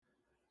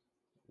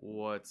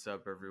What's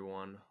up,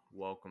 everyone?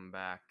 Welcome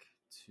back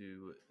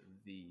to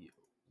the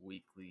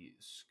Weekly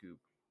Scoop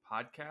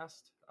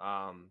podcast.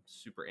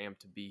 Super amped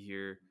to be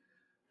here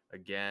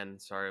again.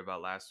 Sorry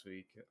about last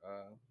week.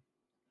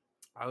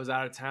 I was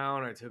out of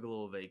town. I took a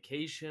little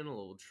vacation, a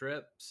little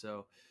trip.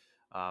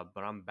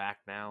 But I'm back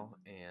now,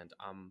 and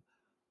I'm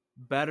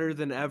better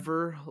than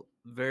ever.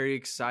 Very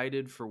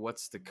excited for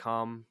what's to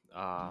come.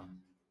 I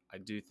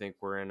do think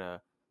we're in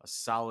a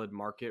solid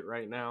market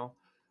right now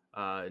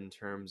in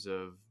terms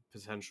of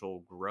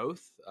potential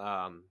growth.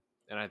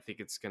 And I think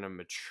it's going to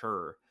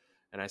mature.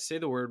 And I say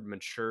the word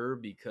mature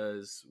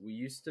because we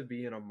used to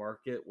be in a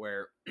market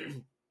where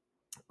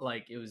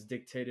like it was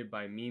dictated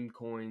by meme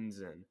coins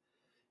and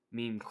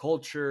meme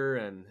culture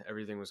and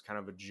everything was kind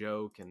of a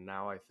joke. And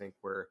now I think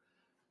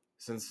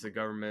since the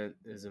government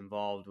is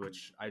involved,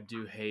 which I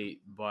do hate,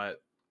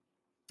 but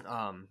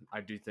I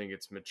do think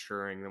it's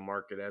maturing the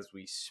market as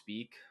we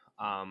speak.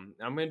 I'm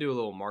going to do a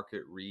little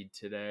market read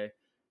today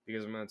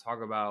because I'm going to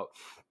talk about,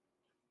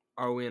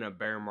 are we in a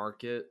bear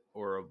market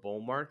or a bull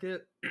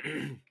market?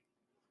 I'm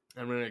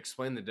going to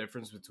explain the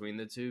difference between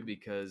the two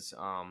because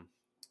I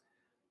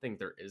think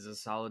there is a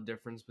solid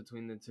difference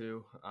between the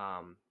two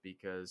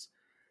because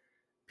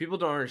people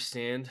don't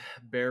understand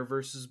bear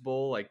versus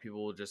bull. Like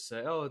people will just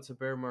say, oh, it's a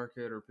bear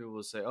market, or people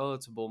will say, oh,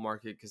 it's a bull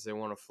market because they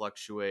want to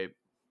fluctuate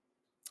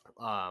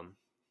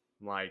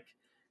like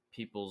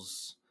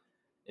people's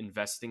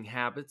investing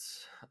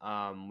habits,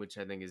 which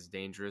I think is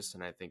dangerous,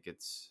 and I think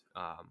it's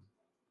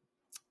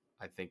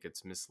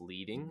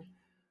misleading.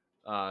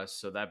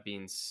 So that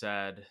being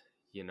said,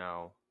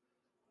 we'll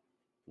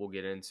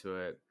get into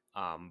it.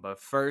 But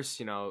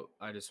first,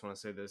 I just want to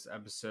say this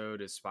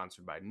episode is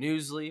sponsored by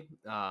Newsly.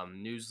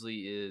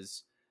 Newsly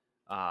is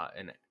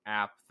an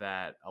app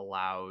that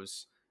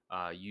allows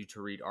you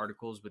to read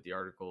articles, but the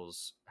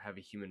articles have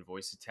a human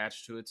voice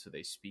attached to it, so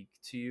they speak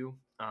to you.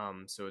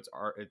 So it's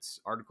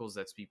articles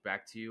that speak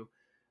back to you,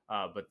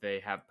 but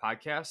they have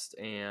podcasts,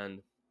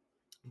 and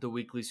the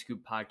Weekly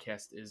Scoop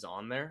podcast is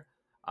on there.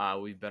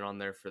 We've been on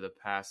there for the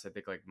past, I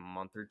think, like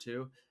month or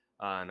two.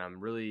 And I'm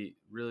really,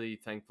 really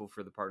thankful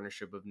for the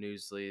partnership of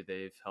Newsly.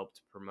 They've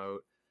helped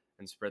promote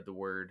and spread the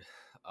word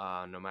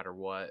no matter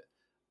what.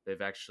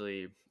 They've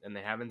actually, and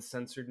they haven't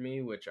censored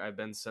me, which I've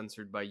been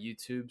censored by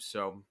YouTube.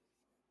 So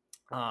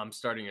I'm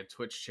starting a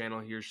Twitch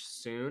channel here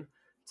soon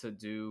to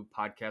do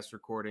podcast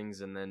recordings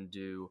and then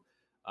do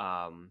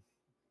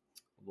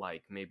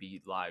like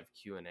maybe live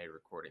Q&A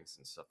recordings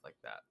and stuff like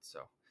that.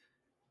 So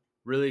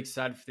really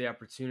excited for the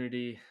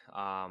opportunity.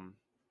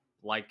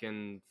 Like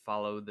and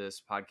follow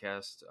this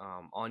podcast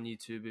on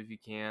YouTube if you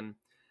can,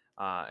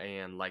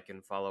 and like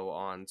and follow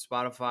on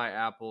Spotify,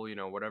 Apple,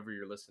 whatever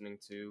you're listening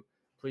to.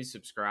 Please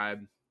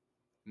subscribe.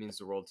 It means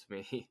the world to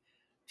me.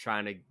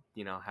 Trying to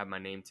have my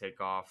name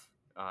take off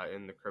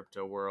in the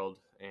crypto world,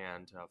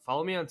 and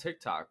follow me on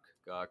TikTok,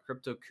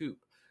 Crypto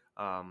Coop.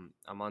 I'm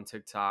on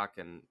TikTok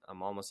and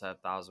I'm almost at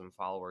 1,000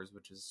 followers,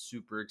 which is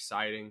super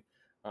exciting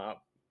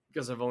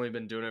because I've only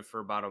been doing it for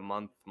about a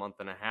month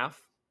and a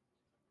half.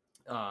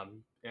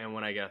 And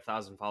when I get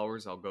 1,000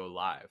 followers, I'll go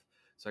live,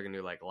 so I can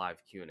do like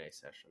live Q&A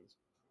sessions.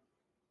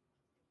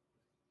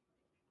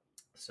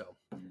 So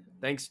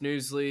thanks,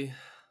 Newsly.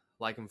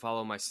 Like and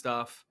follow my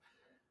stuff.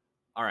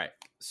 All right,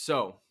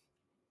 so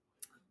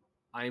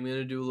I'm going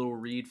to do a little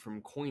read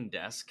from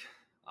CoinDesk.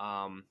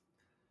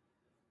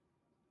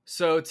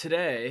 So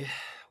today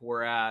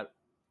we're at,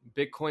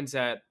 Bitcoin's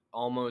at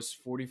almost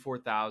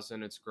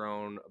 44,000. It's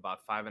grown about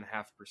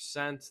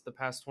 5.5% the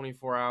past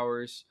 24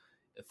 hours.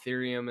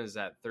 Ethereum is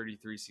at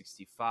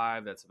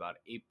 33.65. That's about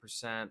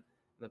 8% in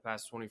the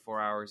past 24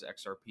 hours.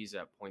 XRP is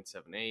at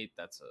 0.78.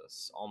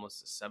 That's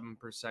almost a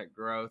 7%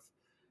 growth.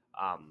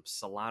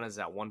 Solana's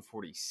at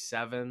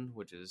 147,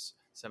 which is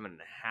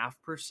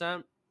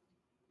 7.5%,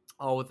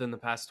 all within the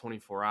past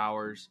 24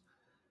 hours.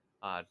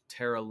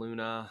 Terra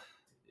Luna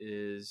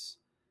is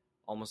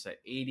almost at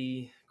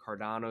 80.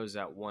 Cardano's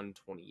at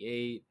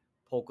 128.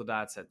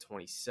 Polkadot's at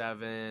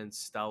 27.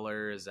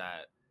 Stellar is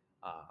at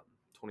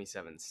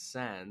 27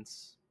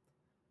 cents.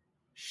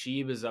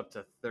 Sheeb is up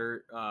to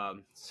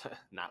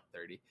not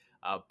 30,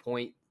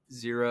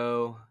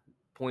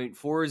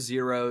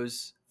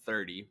 0.40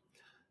 30.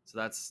 So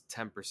that's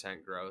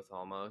 10% growth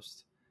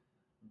almost.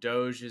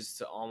 Doge is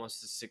to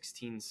almost to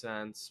 16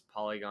 cents.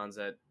 Polygon's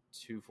at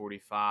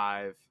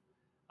 245.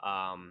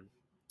 And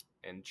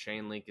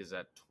Chainlink is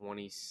at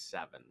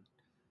 27.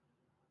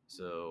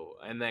 So,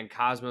 and then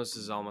Cosmos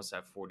is almost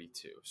at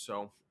 42.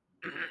 So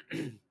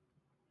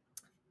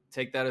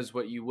take that as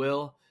what you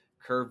will.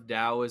 Curve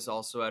Dow is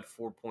also at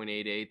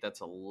 4.88. That's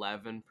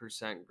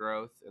 11%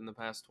 growth in the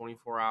past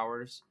 24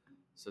 hours.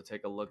 So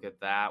take a look at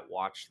that.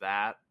 Watch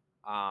that.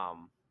 A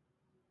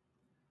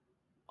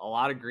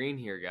lot of green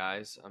here,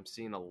 guys. I'm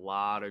seeing a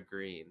lot of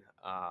green.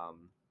 I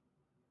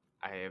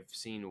have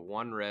seen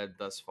one red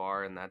thus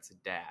far, and that's a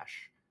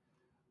Dash,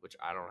 which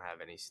I don't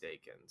have any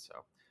stake in.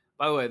 So,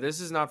 by the way, this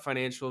is not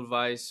financial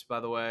advice, by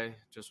the way.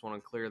 Just want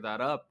to clear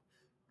that up.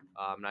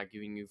 I'm not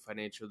giving you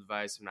financial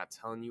advice. I'm not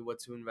telling you what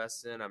to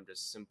invest in. I'm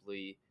just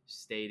simply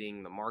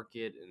stating the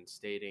market and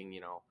stating,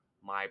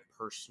 my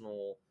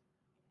personal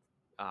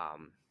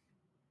um,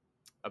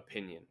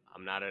 opinion.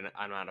 I'm not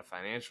a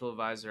financial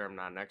advisor. I'm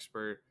not an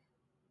expert.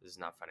 This is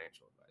not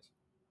financial advice.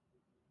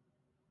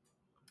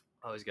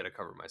 I always got to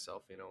cover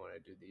myself, when I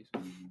do these.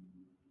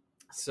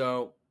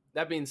 So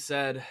that being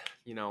said,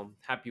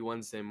 happy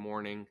Wednesday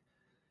morning,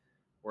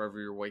 wherever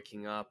you're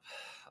waking up.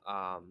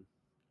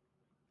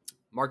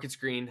 Market's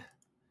green.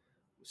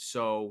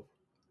 So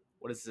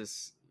what does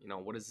this,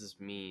 what does this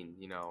mean,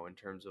 in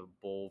terms of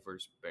bull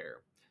versus bear?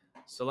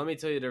 So let me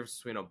tell you the difference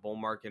between a bull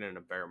market and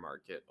a bear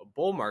market. A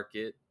bull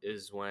market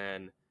is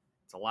when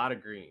it's a lot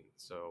of green.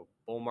 So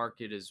bull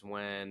market is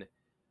when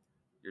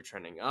you're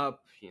trending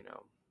up,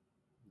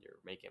 you're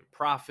making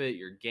profit,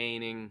 you're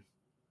gaining.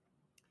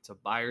 It's a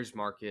buyer's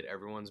market,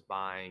 everyone's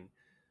buying.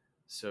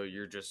 So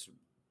you're just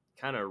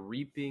kind of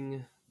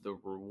reaping the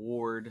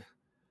reward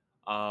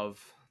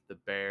of the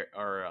bear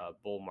or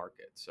bull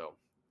market. So,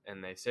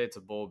 and they say it's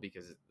a bull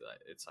because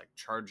it's like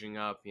charging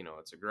up,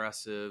 it's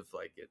aggressive,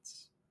 like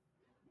it's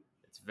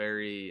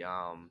very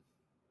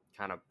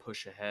kind of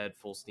push ahead,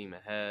 full steam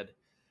ahead.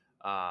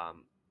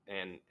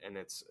 And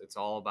it's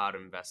all about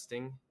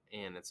investing,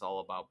 and it's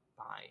all about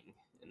buying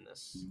in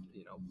this,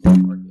 bull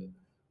market.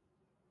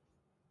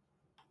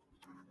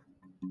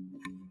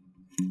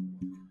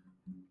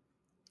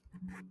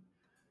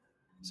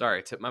 Sorry,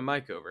 I tipped my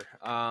mic over.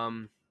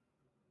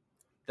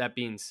 That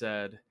being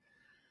said,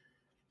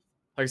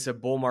 like I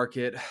said, bull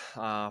market,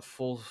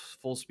 full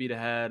speed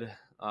ahead,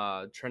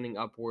 trending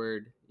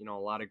upward. A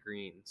lot of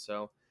green.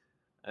 So,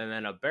 and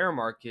then a bear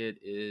market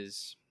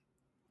is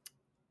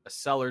a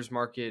seller's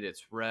market.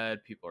 It's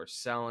red. People are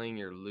selling.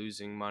 You're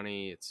losing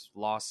money. It's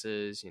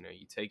losses. You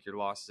take your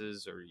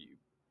losses or you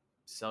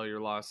sell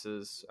your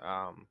losses.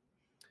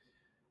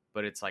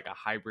 But it's like a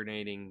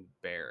hibernating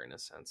bear in a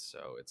sense.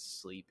 So it's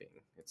sleeping.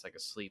 It's like a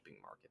sleeping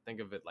market. Think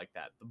of it like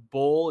that. The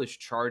bull is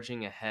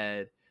charging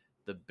ahead.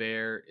 The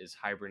bear is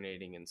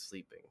hibernating and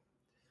sleeping.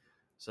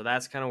 So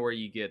that's kind of where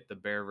you get the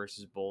bear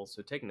versus bull.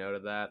 So take note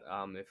of that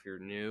if you're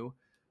new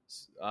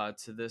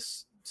to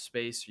this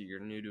space or you're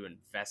new to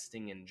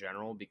investing in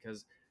general,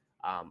 because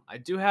I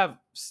do have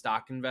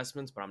stock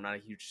investments, but I'm not a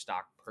huge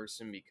stock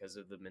person because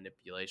of the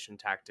manipulation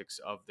tactics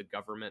of the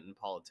government and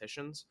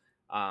politicians.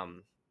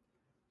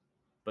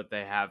 But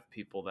they have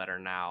people that are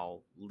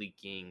now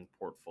leaking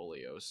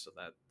portfolios, so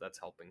that's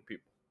helping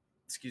people.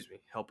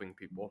 Helping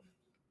people.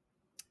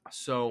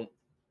 So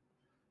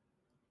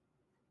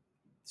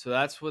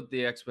that's what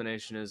the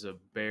explanation is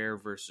of bear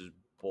versus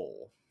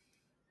bull.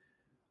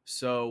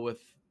 So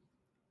with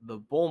the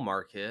bull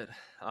market,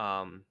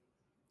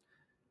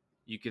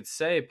 you could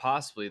say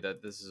possibly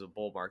that this is a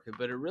bull market,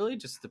 but it really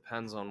just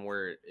depends on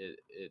where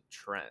it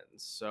trends.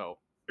 So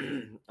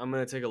I'm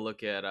going to take a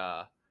look at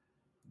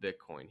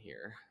Bitcoin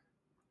here.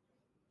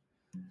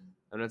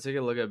 I'm going to take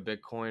a look at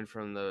Bitcoin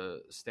from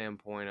the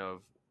standpoint of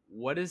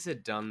what has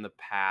it done the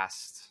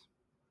past,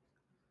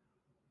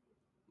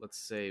 let's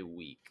say,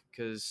 week?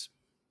 Because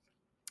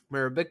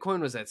remember,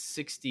 Bitcoin was at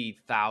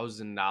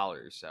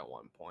 $60,000 at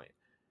one point,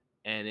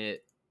 and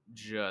it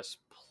just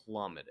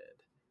plummeted.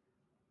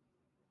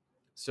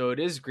 So it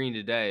is green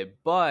today,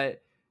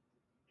 but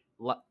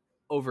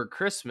over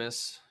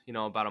Christmas,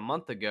 about a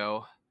month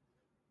ago,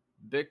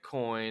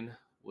 Bitcoin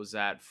was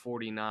at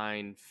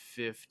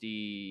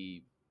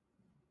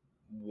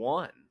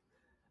 49.51,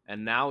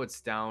 and now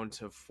it's down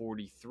to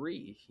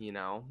 43. If you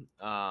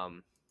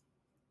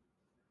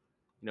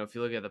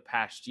look at the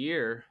past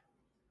year,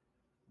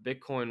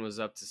 Bitcoin was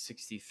up to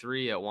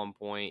 63 at one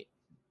point,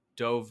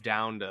 dove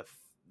down to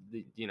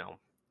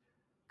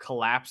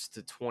collapsed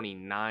to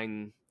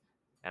 29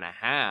 and a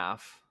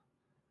half,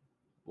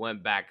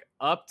 went back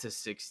up to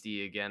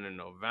 60 again in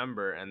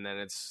November, and then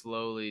it's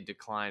slowly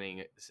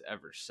declining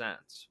ever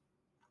since.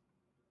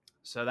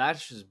 So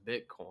that's just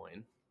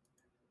Bitcoin.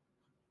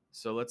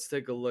 So let's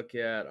take a look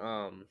at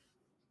Ethereum,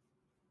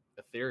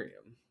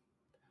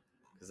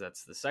 because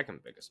that's the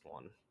second biggest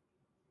one.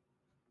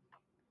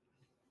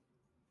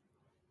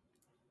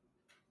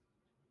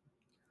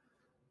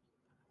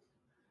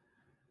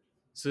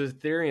 So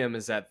Ethereum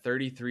is at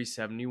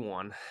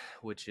 33.71,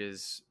 which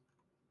is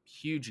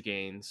huge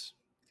gains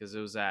because it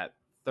was at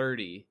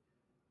 30,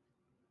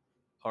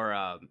 or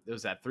it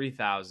was at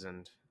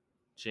 3,000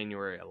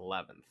 January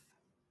 11th.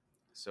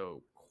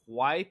 So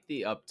quite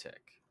the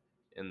uptick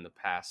in the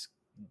past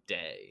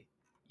day,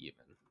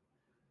 even.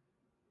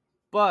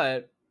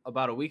 But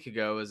about a week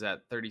ago, it was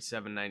at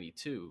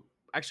 37.92.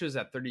 Actually, it was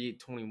at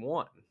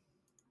 38.21.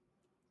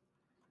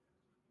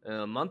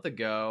 A month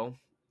ago,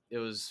 it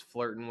was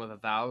flirting with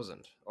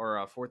 1,000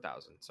 or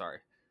 4,000. Sorry.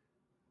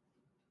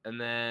 And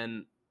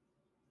then,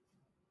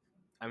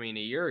 a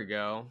year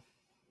ago,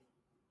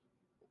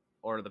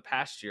 or the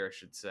past year, I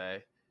should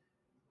say.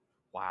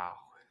 Wow.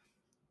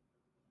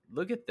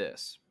 Look at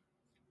this.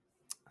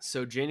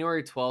 So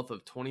January 12th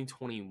of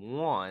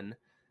 2021,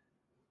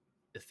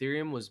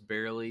 Ethereum was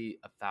barely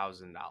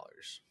 $1,000.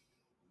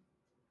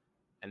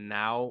 And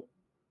now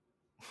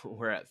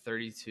we're at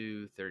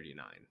 32.39.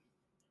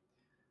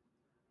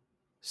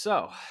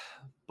 So,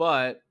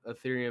 but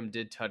Ethereum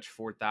did touch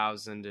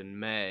 4,000 in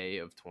May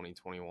of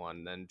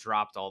 2021, then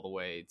dropped all the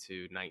way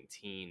to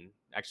 19,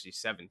 actually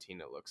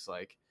 17 it looks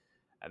like.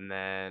 And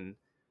then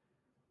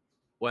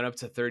went up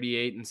to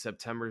 38 in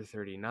September,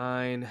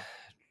 39,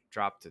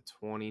 dropped to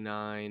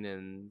 29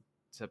 in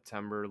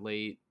September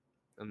late,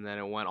 and then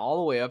it went all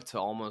the way up to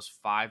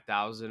almost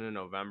 5,000 in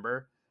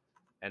November,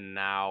 and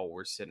now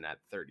we're sitting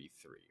at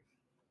 33.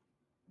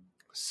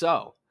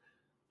 So,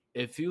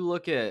 if you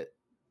look at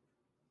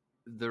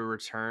the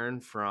return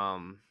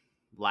from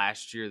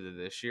last year to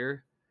this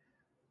year,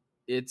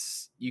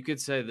 you could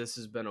say this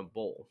has been a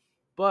bull.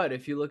 But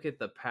if you look at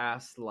the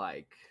past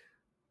like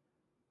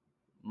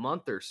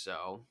month or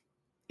so,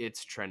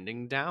 it's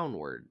trending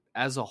downward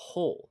as a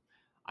whole.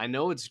 I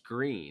know it's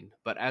green,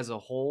 but as a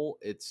whole,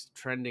 it's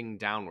trending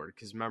downward.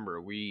 Because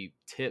remember, we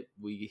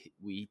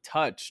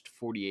touched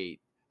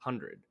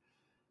 4,800,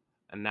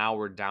 and now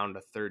we're down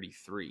to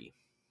 33.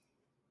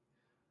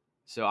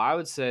 So I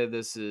would say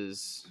this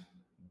is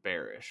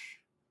bearish.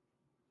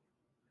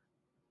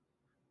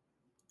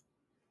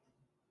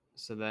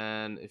 So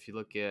then, if you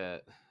look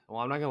at, well,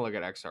 I'm not gonna look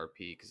at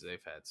XRP because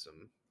they've had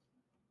some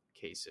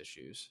case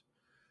issues.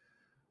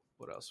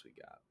 What else we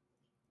got?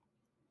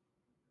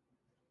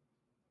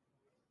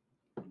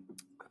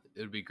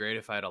 It would be great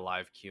if I had a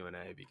live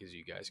Q&A because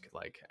you guys could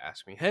like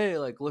ask me, hey,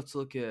 like let's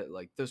look at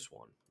like this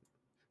one.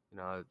 You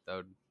know,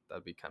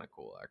 that'd be kind of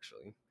cool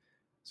actually.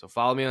 So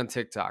follow me on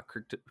TikTok,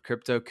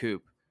 Crypto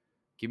Coop.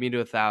 Give me to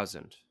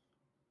 1,000.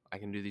 I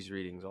can do these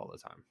readings all the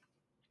time.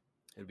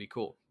 It'd be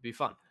cool. It'd be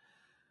fun.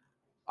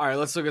 All right,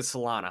 let's look at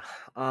Solana.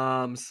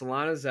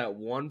 Solana's at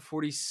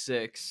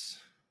 146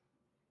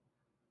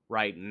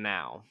 right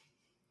now.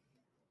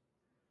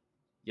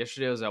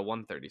 Yesterday was at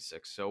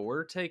 136. So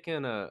we're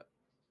taking a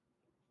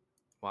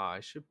wow,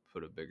 I should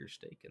put a bigger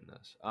stake in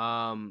this.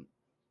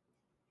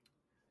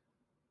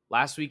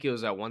 Last week it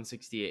was at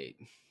 168.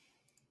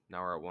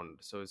 Now we're at one,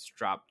 so it's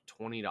dropped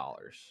 $20.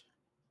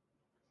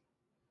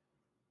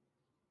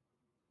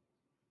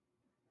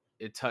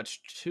 It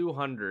touched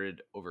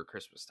 200 over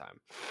Christmas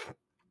time.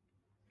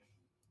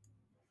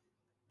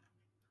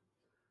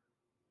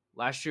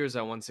 Last year was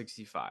at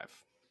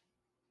 165.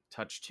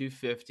 Touched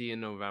 250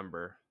 in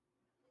November.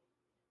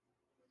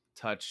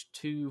 Touched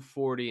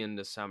 240 in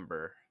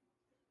December.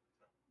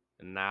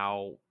 And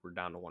now we're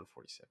down to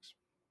 146.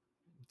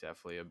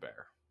 Definitely a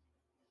bear.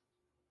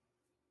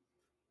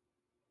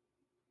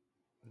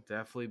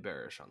 Definitely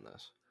bearish on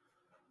this.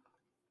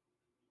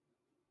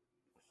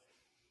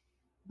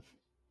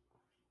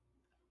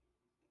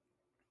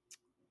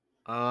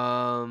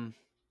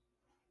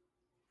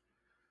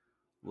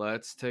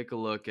 Let's take a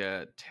look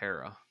at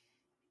Terra.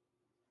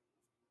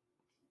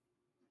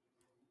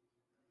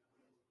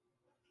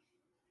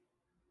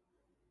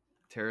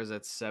 Terra's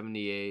at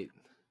 78.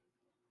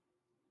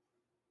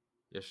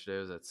 Yesterday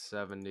was at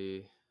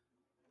 70.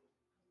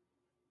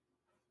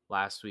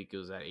 Last week it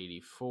was at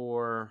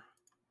 84.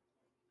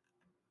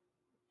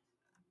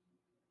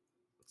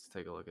 Let's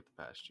take a look at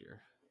the past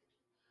year.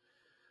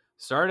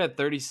 Started at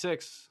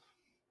 36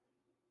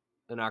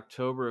 in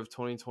October of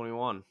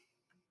 2021.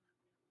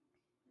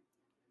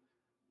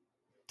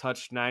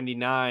 Touched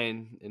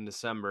 99 in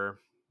December.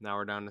 Now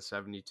we're down to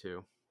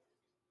 72.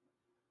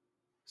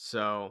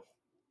 So,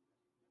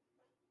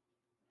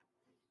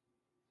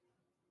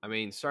 I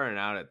mean, starting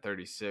out at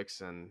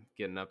 36 and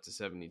getting up to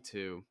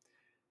 72,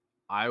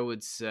 I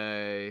would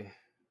say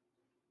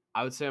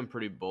I'm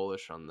pretty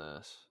bullish on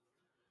this.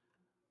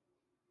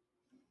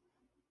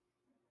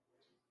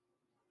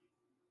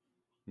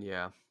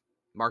 Yeah.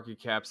 Market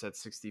cap's at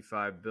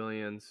 65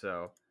 billion,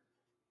 so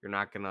you're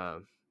not going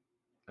to,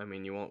 I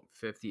mean, you won't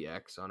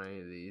 50x on any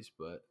of these,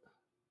 but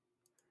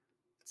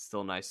it's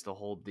still nice to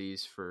hold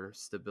these for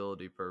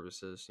stability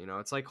purposes. You know,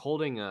 it's like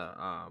holding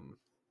a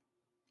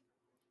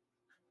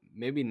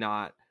maybe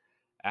not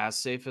as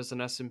safe as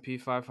an S&P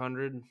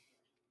 500,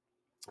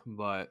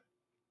 but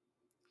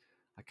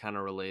I kind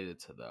of related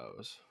to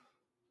those.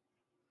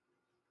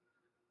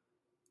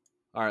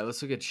 All right,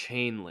 let's look at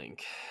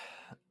Chainlink.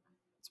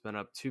 It's been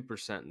up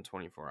 2% in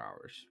 24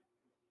 hours.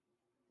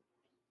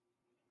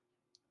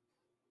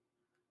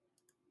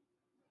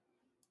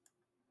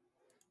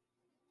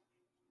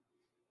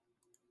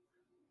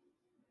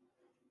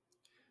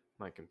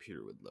 My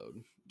computer would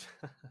load.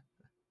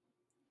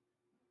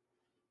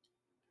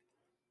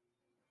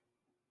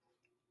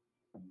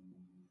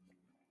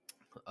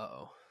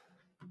 Uh-oh.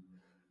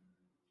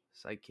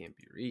 Site can't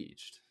be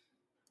reached.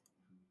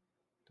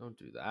 Don't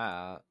do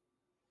that.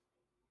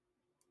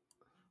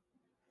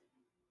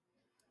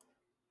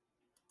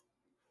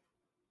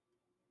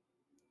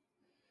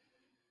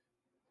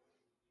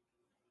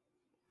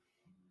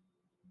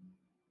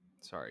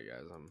 Sorry,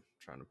 guys. I'm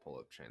trying to pull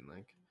up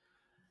Chainlink.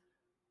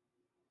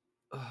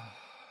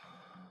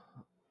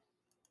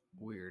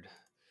 Weird.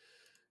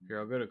 Here,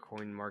 I'll go to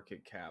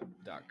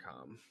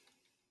coinmarketcap.com.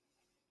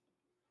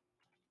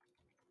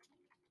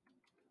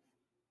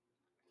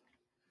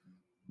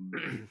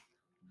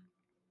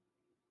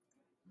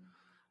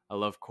 I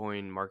love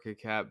Coin Market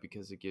Cap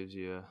because it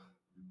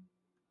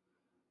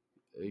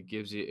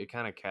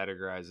kind of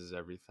categorizes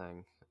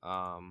everything.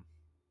 So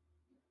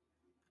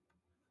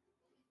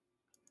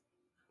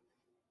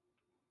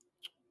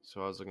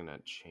I was looking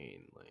at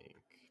Chainlink.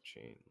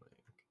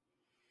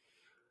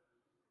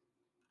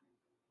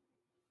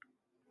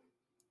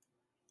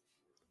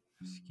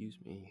 Excuse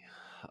me.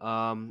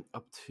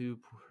 Up 2%.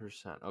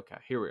 Okay,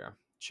 here we are.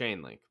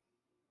 Chainlink.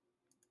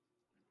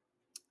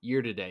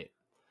 Year to date.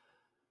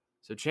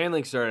 So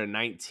Chainlink started at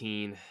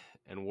 19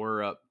 and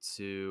we're up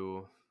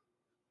to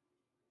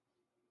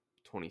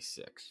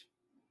 26.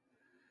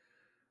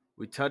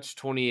 We touched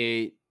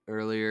 28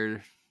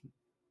 earlier,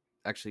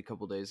 actually a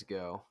couple days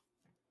ago.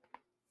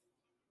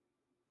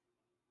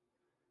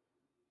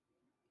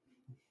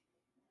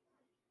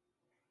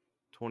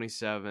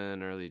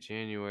 $27 early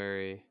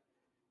January.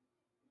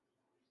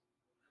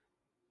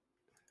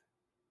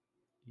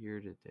 Year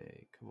to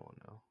date. Come on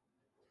now.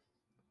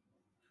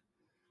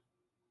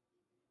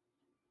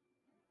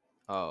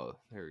 Oh,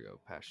 there we go.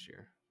 Past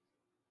year.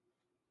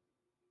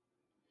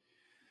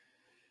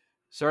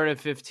 Started at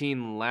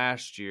 15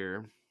 last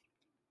year.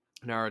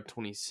 Now we're at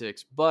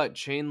 26. But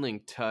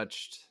Chainlink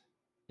touched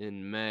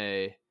in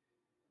May,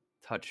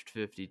 touched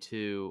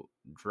 52,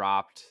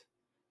 dropped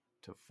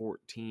to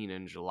 14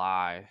 in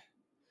July,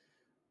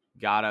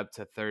 got up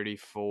to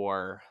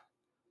 34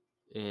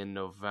 in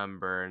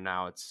November, and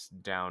now it's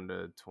down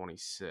to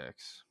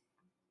 26.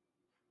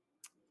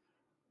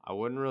 I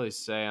wouldn't really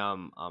say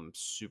I'm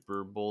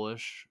super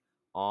bullish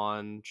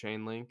on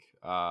Chainlink,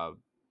 but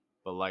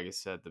like I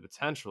said, the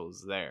potential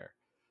is there.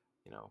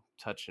 You know,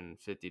 touching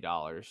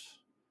 $50.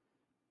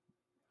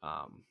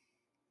 I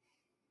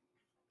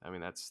mean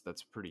that's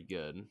pretty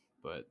good,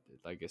 but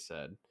like I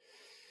said,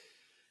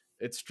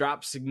 it's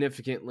dropped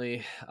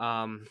significantly.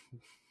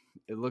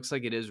 It looks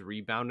like it is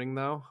rebounding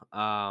though.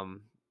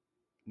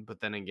 But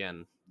then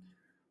again,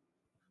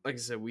 like I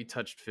said, we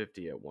touched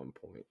 50 at one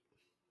point.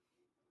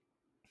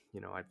 You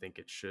know, I think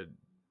it should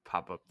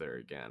pop up there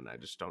again. I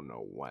just don't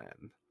know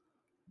when.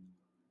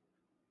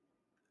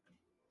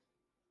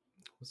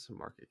 What's the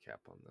market cap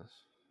on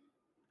this?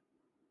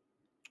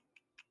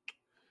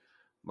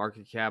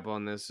 Market cap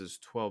on this is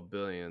 12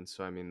 billion.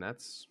 So I mean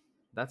that's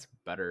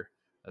better.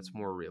 That's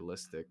more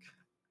realistic.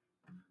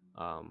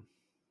 So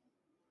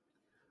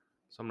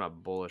I'm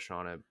not bullish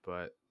on it,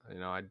 but you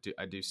know, I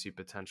do see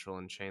potential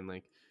in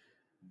Chainlink.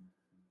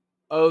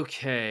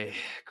 Okay,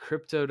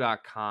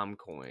 crypto.com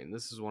coin.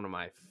 This is one of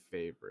my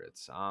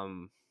favorites.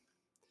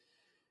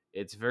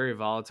 It's very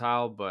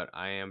volatile, but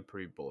I am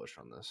pretty bullish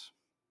on this.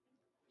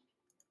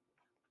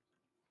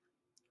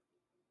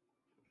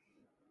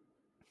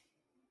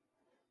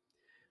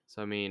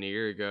 So I mean, a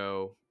year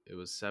ago it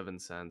was 7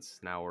 cents.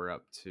 Now we're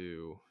up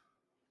to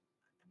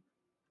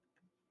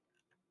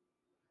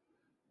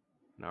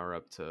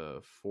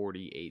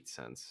 48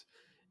 cents.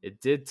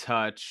 It did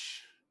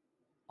touch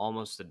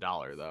almost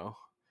 $1 though.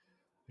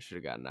 I should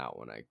have gotten out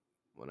when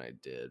I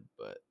did,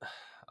 but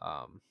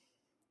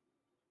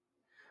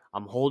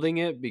I'm holding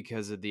it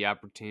because of the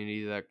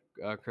opportunity that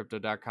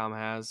crypto.com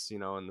has, you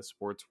know, in the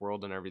sports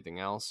world and everything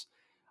else.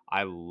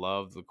 I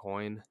love the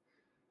coin.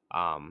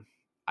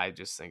 I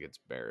just think it's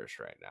bearish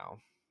right now,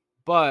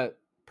 but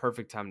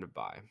perfect time to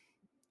buy.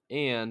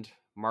 And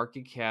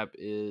market cap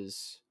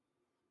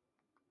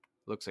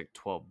looks like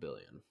 12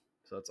 billion.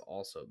 So that's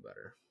also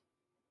better.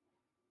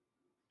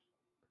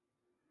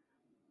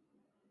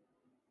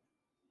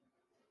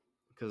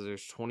 Because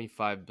there's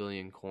 25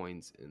 billion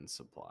coins in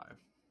supply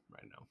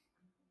right now.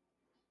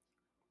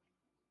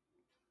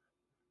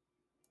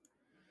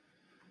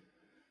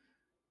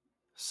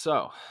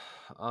 So,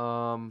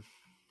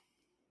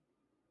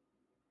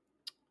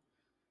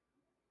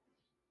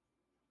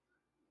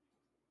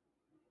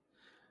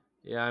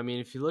 yeah, I mean,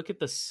 if you look at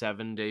the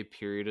 7-day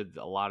period of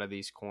a lot of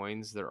these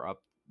coins, they're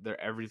up.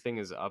 Everything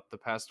is up the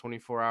past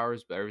 24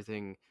 hours, but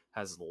everything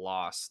has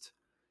lost.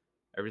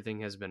 Everything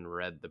has been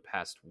red the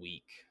past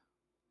week.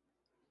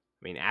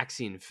 I mean,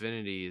 Axie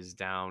Infinity is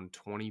down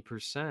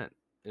 20%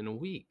 in a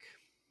week.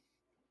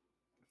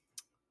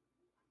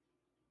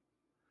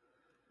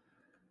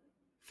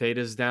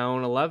 Theta's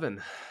down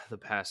 11 the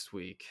past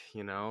week,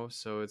 you know?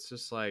 So it's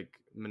just like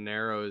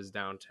Monero is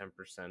down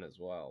 10% as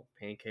well.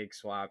 Pancake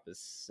Swap is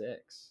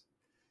 6,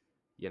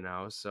 you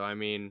know? So I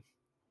mean,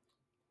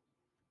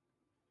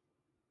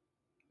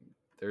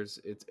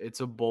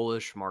 it's a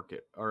bullish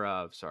market,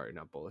 or sorry,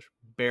 not bullish,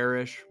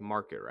 bearish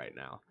market right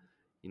now.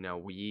 You know,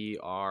 we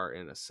are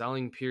in a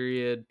selling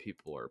period.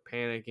 People are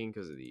panicking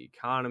because of the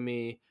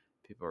economy.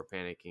 People are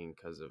panicking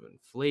because of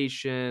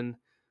inflation.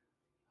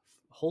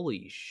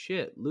 Holy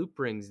shit,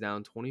 Loopring's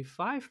down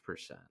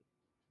 25%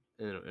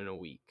 in a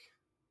week.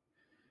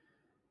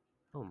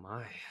 Oh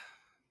my.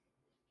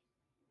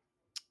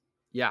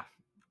 Yeah.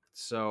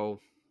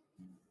 So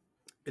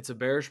it's a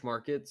bearish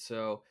market.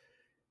 So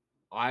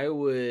I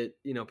would,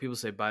 you know, people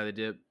say buy the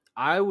dip.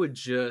 I would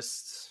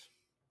just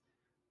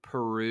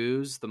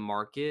peruse the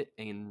market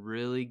and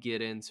really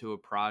get into a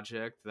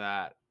project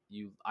that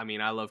I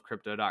mean, I love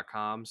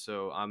crypto.com.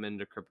 So I'm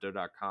into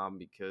crypto.com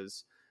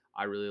because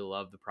I really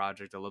love the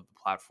project. I love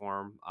the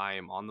platform. I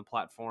am on the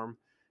platform.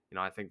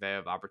 I think they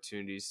have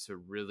opportunities to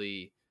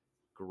really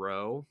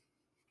grow,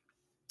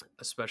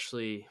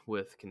 especially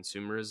with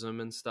consumerism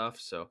and stuff.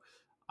 So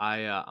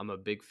I'm a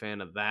big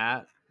fan of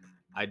that.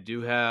 I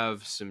do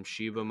have some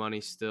Shiba money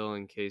still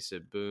in case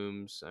it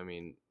booms. I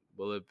mean,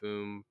 will it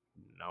boom?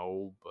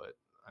 No, but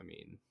I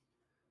mean,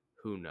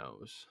 who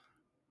knows?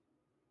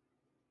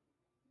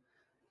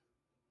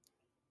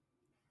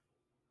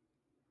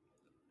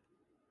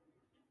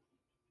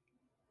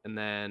 And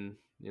then,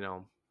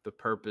 the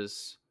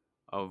purpose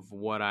of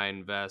what I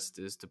invest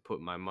is to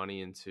put my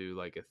money into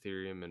like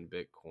Ethereum and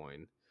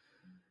Bitcoin,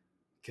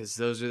 because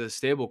those are the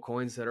stable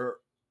coins that are,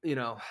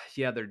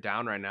 yeah, they're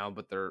down right now,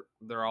 but they're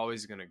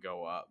always going to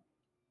go up.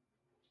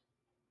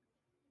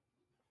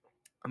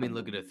 I mean,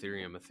 look at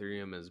Ethereum.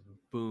 Ethereum has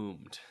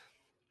boomed,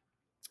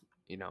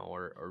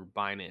 or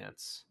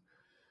Binance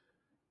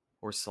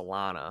or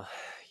Solana.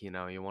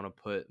 You want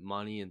to put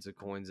money into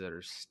coins that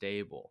are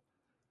stable,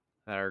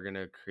 that are going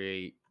to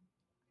create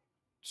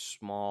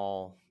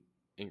small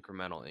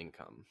incremental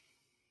income,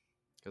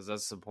 because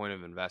that's the point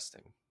of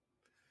investing.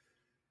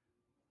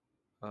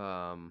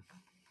 Let's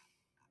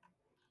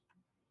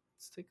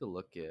take a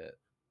look at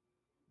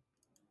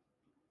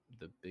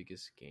the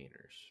biggest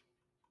gainers.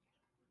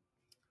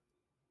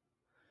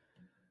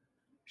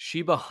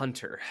 Shiba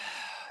Hunter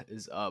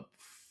is up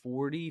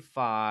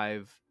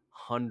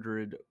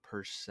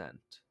 4,500%.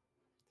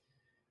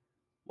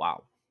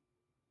 Wow.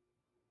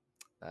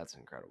 That's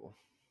incredible.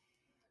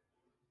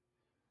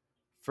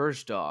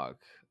 First Dog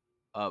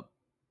up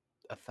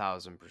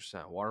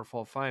 1,000%.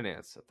 Waterfall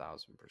Finance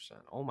 1,000%.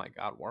 Oh my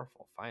God,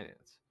 Waterfall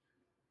Finance.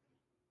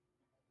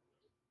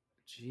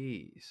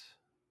 Jeez.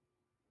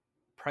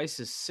 Price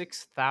is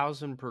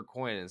 6,000 per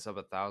coin. It's up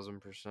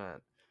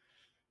 1,000%.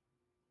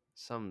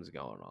 Something's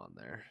going on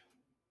there.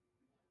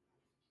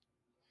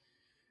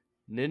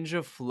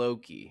 Ninja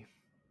Floki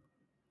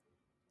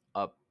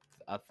up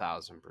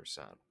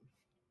 1,000%.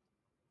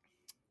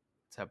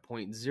 It's at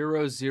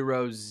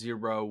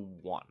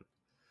 0.0001.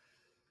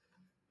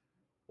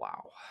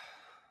 Wow.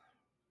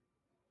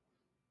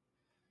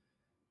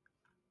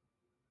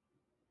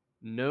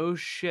 No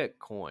Shit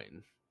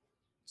coin.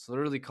 It's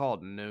literally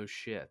called No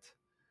Shit.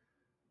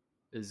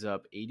 Is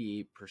up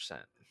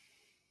 88%.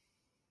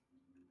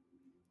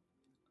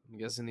 I'm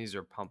guessing these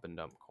are pump and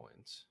dump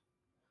coins.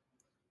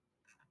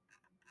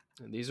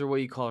 And these are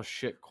what you call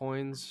shit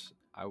coins.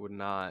 I do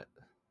not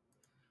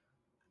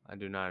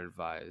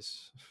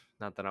advise.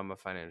 Not that I'm a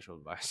financial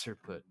advisor,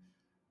 but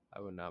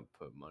I would not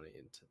put money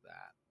into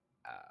that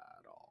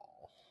at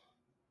all.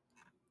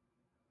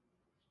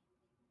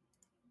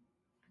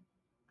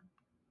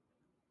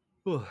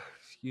 Oh,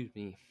 excuse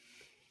me.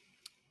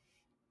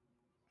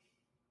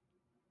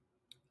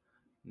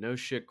 No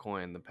Shit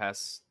coin. The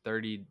past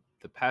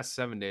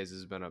 7 days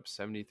has been up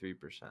 73%.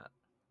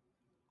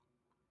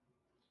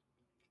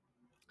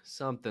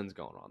 Something's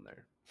going on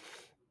there.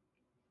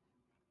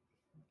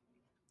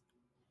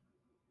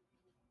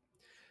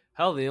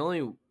 Hell, the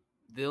only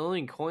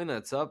coin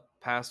that's up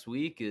past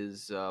week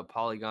is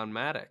Polygon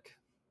Matic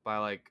by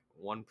like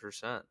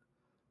 1%.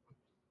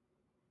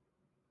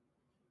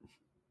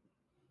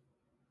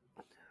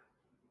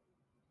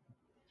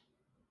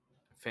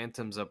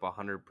 Phantom's up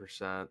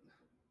 100%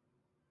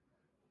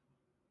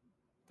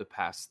 the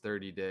past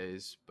 30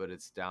 days, but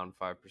it's down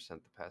 5% the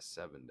past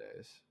 7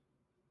 days.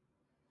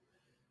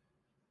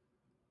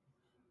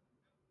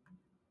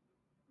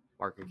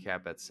 Market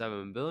cap at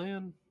 7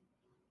 billion.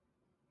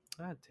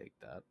 I'd take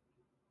that.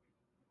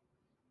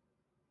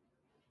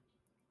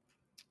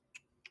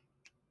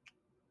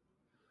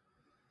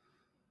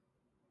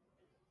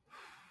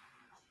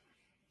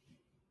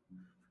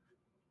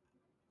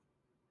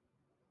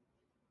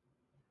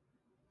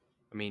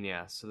 I mean,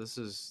 yeah, so this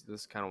is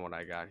kind of what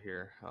I got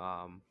here.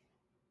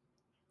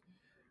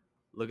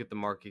 Look at the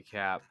market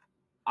cap.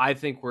 I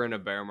think we're in a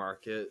bear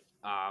market.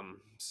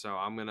 So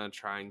I'm going to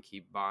try and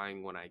keep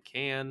buying when I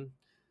can,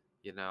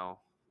 and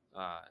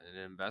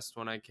invest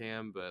when I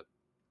can, but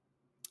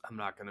I'm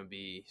not going to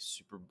be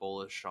super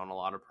bullish on a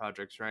lot of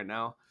projects right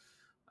now.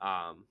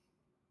 I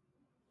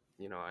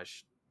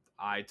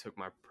took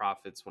my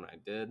profits when I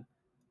did.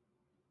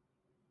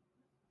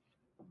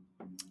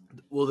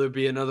 Will there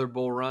be another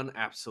bull run?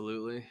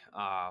 Absolutely.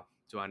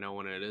 Do I know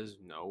when it is?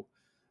 No.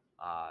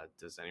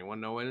 Does anyone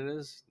know when it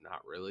is?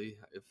 Not really.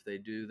 If they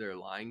do, they're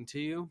lying to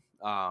you.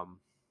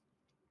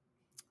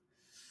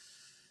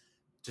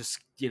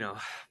 Just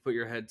put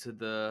your head to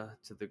the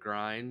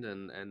grind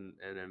and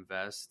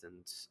invest.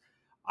 And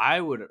I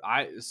would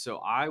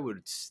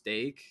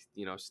stake.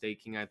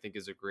 Staking, I think,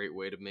 is a great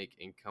way to make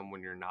income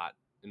when you're not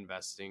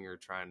investing or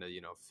trying to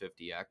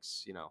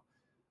 50x.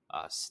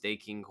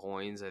 Staking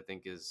coins, I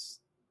think, is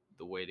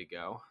the way to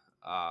go.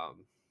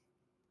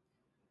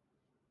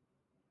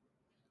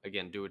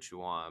 Again, do what you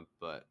want,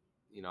 but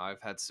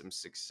I've had some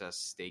success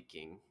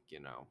staking,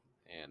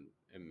 and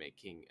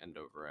making end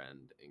over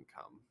end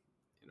income.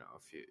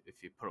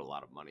 If you put a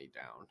lot of money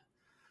down,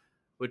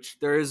 which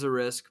there is a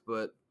risk,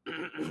 but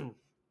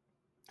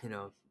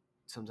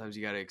sometimes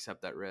you got to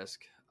accept that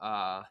risk.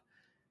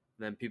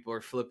 Then people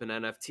are flipping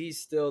NFTs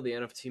still. The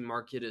NFT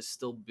market is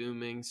still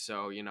booming.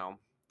 So,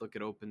 look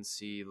at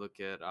OpenSea, look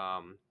at,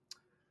 I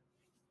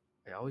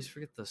always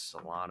forget the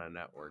Solana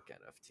network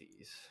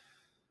NFTs.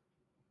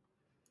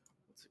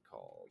 What's it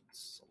called?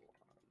 Solana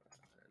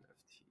NFT.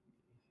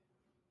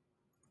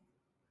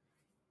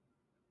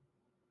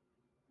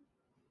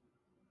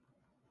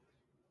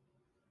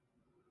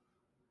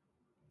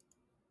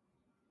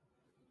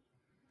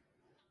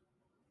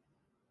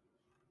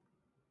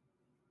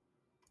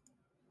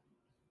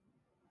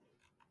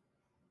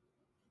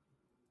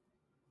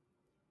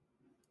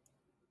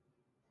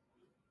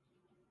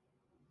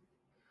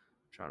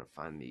 Trying to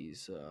find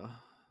these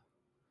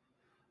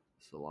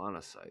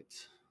Solana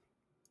sites.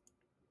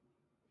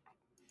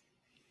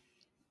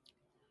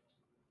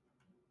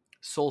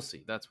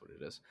 Solsea, that's what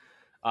it is.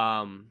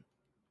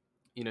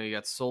 You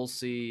got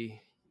Solsea,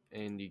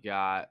 and you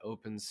got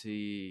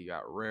OpenSea, you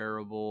got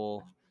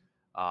Rarible,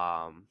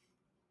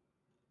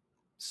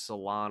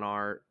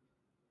 Solanart,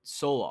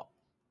 Solop.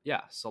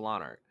 Yeah,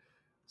 Solanart.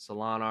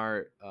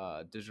 Solanart,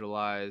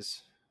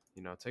 Digitalize.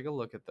 Take a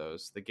look at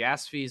those. The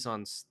gas fees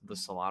on the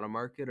Solana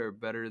market are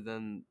better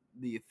than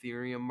the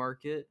Ethereum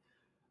market.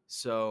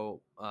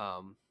 So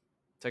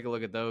take a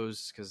look at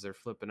those because they're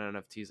flipping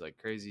NFTs like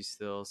crazy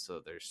still.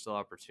 So there's still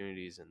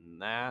opportunities in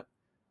that.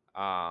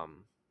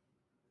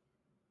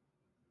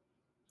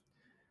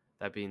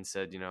 That being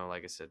said,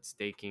 like I said,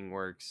 staking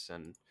works,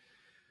 and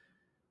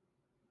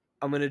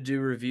I'm going to do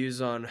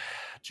reviews on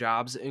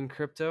jobs in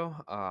crypto.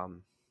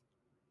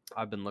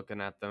 I've been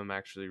looking at them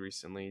actually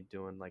recently,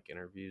 doing like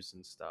interviews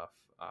and stuff.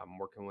 I'm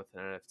working with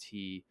an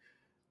NFT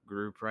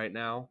group right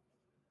now.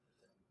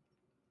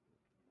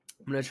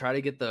 I'm gonna try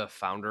to get the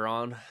founder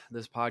on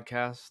this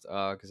podcast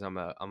because I'm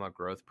a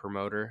growth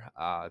promoter.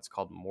 It's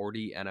called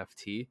Morty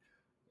NFT.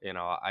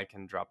 I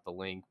can drop the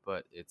link,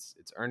 but it's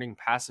earning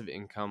passive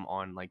income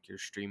on like your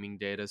streaming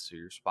data, so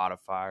your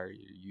Spotify or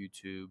your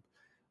YouTube.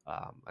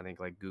 I think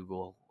like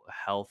Google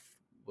Health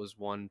was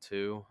one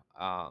too.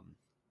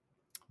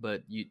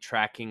 But you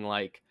tracking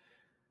like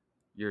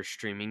your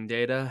streaming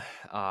data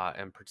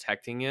and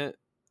protecting it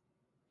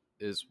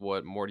is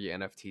what Morty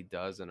NFT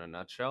does in a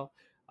nutshell.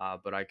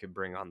 But I could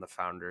bring on the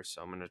founder,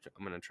 so I'm gonna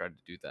try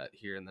to do that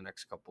here in the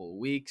next couple of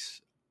weeks.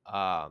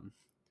 Like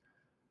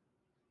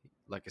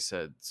I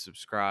said,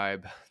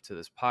 subscribe to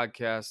this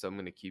podcast. I'm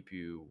gonna keep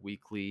you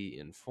weekly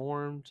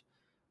informed.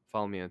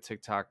 Follow me on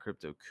TikTok,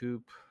 Crypto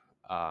Coop,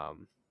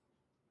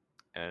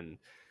 and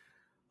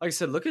like I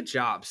said, look at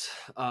jobs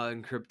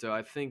in crypto.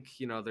 I think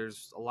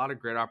there's a lot of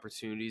great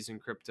opportunities in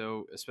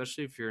crypto,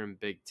 especially if you're in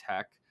big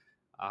tech.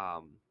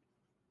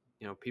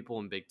 People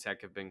in big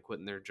tech have been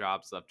quitting their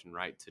jobs left and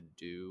right to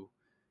do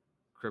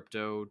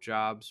crypto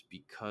jobs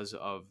because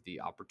of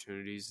the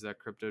opportunities that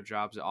crypto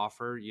jobs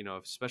offer.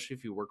 Especially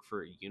if you work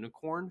for a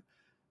unicorn,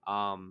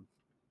 got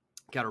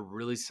a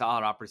really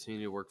solid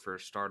opportunity to work for a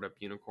startup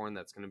unicorn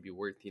that's going to be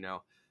worth,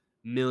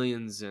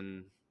 millions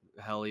and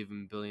hell,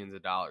 even billions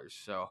of dollars.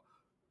 So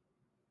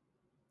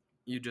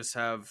you just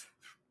have,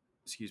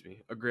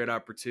 a great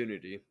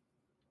opportunity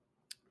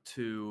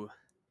to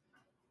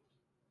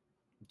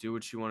do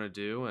what you want to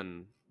do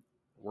and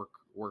work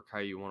how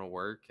you want to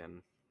work.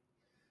 And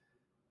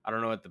I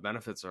don't know what the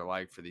benefits are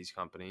like for these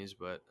companies,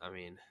 but I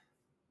mean,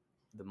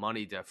 the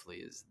money definitely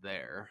is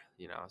there,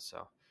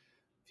 so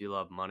if you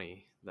love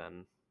money,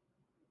 then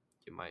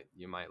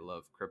you might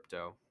love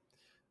crypto,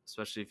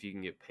 especially if you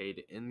can get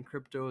paid in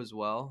crypto as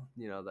well.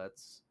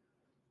 That's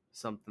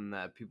something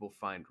that people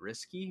find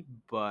risky,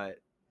 but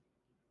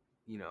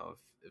if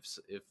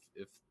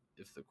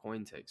the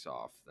coin takes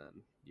off,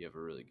 then you have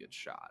a really good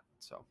shot.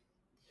 So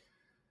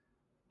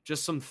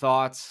just some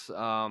thoughts.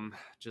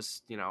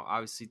 Just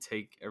obviously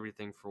take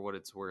everything for what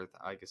it's worth.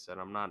 Like I said,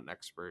 I'm not an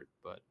expert,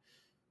 but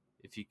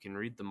if you can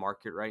read the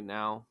market right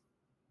now,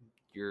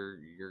 you're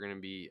going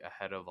to be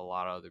ahead of a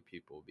lot of other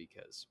people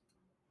because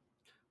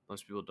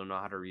most people don't know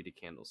how to read a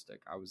candlestick.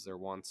 I was there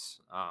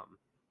once.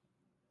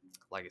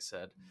 Like I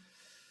said,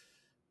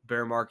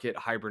 bear market,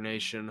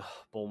 hibernation,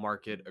 bull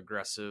market,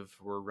 aggressive.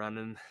 We're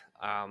running.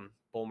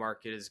 Bull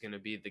market is going to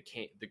be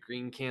the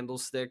green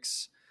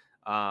candlesticks.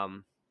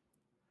 And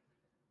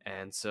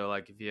so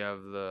like if you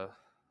have the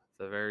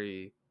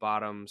very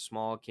bottom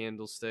small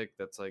candlestick,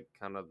 that's like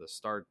kind of the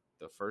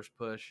first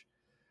push.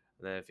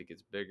 And then if it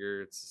gets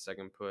bigger, it's the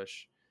second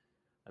push.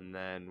 And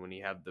then when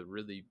you have the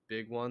really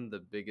big one, the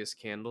biggest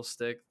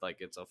candlestick, like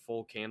it's a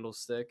full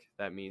candlestick,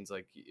 that means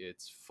like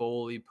it's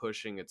fully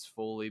pushing, it's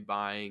fully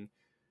buying,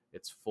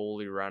 it's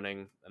fully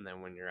running. And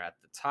then when you're at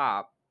the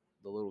top,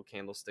 the little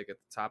candlestick at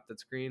the top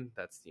that's green,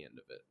 that's the end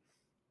of it.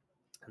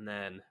 And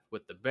then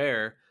with the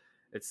bear,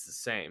 it's the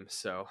same.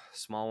 So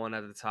small one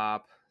at the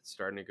top,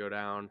 starting to go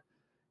down,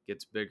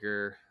 gets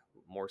bigger,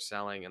 more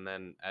selling, and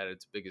then at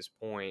its biggest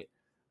point,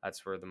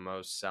 that's where the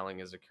most selling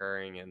is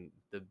occurring and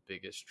the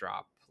biggest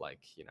drop, like,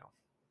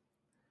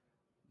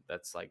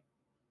 that's like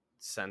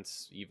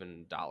cents,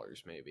 even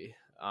dollars maybe.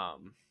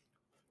 And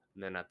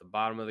then at the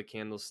bottom of the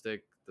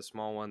candlestick, the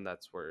small one,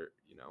 that's where,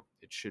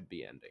 it should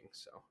be ending.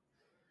 So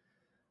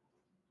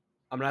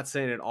I'm not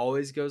saying it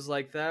always goes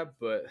like that,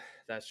 but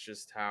that's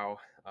just how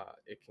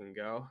it can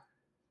go.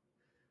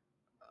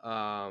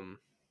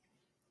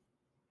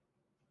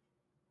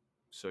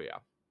 So yeah,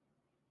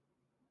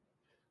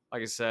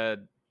 like I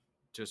said,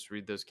 just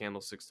read those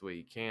candlesticks the way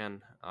you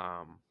can.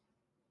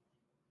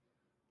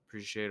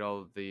 Appreciate all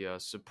of the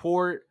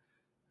support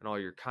and all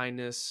your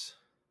kindness.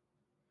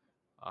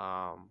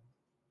 Um,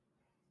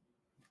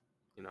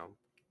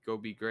 go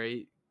be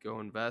great, go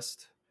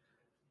invest,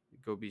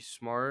 go be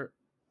smart.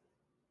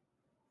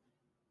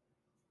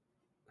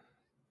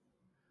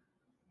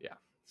 Yeah.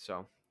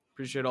 So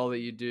appreciate all that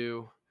you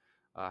do.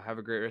 Have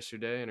a great rest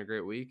of your day and a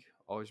great week.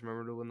 Always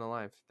remember to win the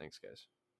life. Thanks, guys.